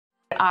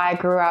I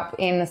grew up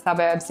in the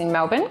suburbs in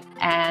Melbourne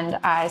and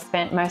I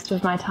spent most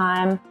of my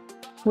time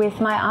with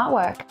my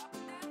artwork.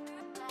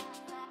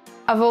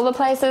 Of all the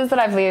places that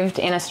I've lived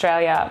in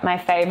Australia, my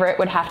favourite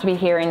would have to be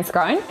here in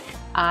Scone.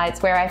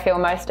 It's where I feel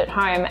most at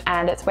home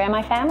and it's where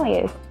my family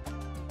is.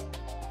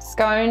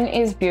 Scone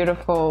is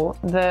beautiful.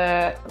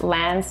 The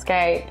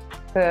landscape,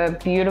 the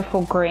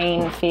beautiful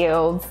green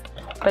fields,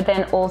 but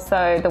then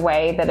also the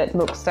way that it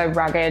looks so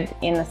rugged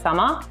in the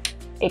summer.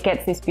 It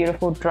gets this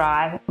beautiful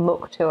dry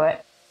look to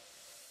it.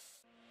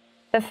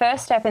 The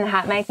first step in the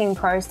hat making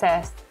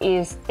process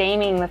is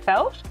steaming the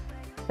felt.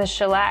 The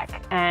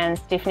shellac and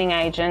stiffening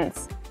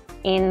agents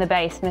in the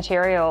base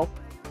material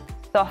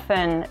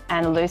soften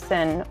and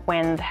loosen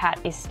when the hat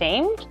is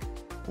steamed.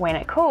 When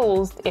it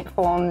cools, it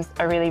forms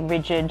a really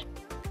rigid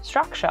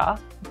structure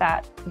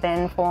that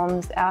then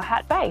forms our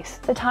hat base.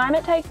 The time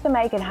it takes to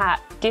make a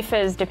hat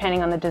differs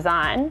depending on the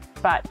design,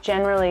 but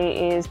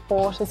generally is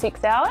 4 to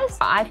 6 hours.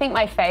 I think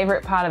my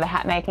favourite part of the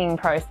hat making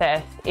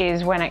process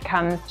is when it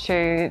comes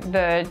to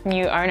the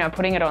new owner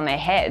putting it on their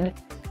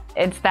head.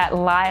 It's that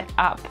light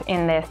up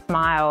in their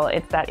smile,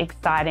 it's that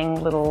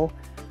exciting little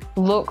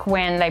look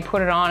when they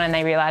put it on and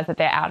they realise that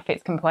their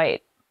outfit's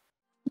complete.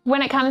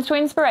 When it comes to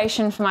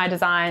inspiration for my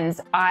designs,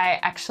 I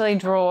actually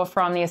draw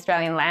from the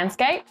Australian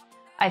landscape.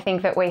 I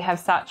think that we have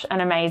such an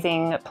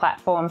amazing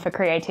platform for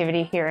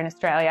creativity here in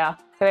Australia.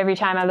 So every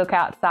time I look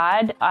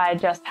outside, I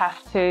just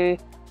have to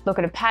look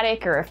at a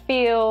paddock or a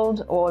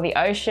field or the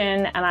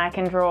ocean and I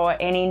can draw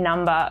any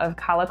number of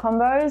colour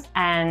combos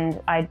and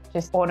I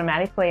just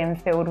automatically am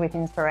filled with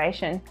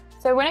inspiration.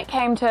 So when it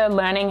came to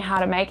learning how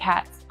to make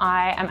hats,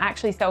 I am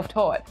actually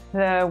self-taught.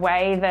 The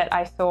way that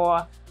I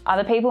saw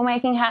other people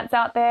making hats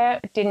out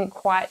there didn't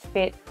quite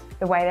fit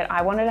the way that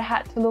I wanted a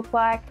hat to look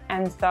like,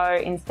 and so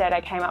instead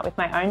I came up with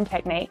my own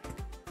techniques,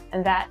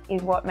 and that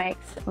is what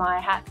makes my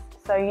hats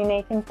so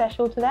unique and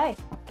special today.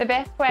 The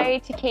best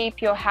way to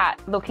keep your hat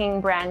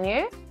looking brand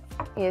new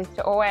is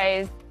to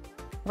always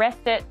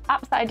rest it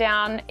upside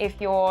down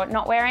if you're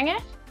not wearing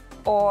it,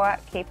 or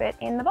keep it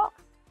in the box.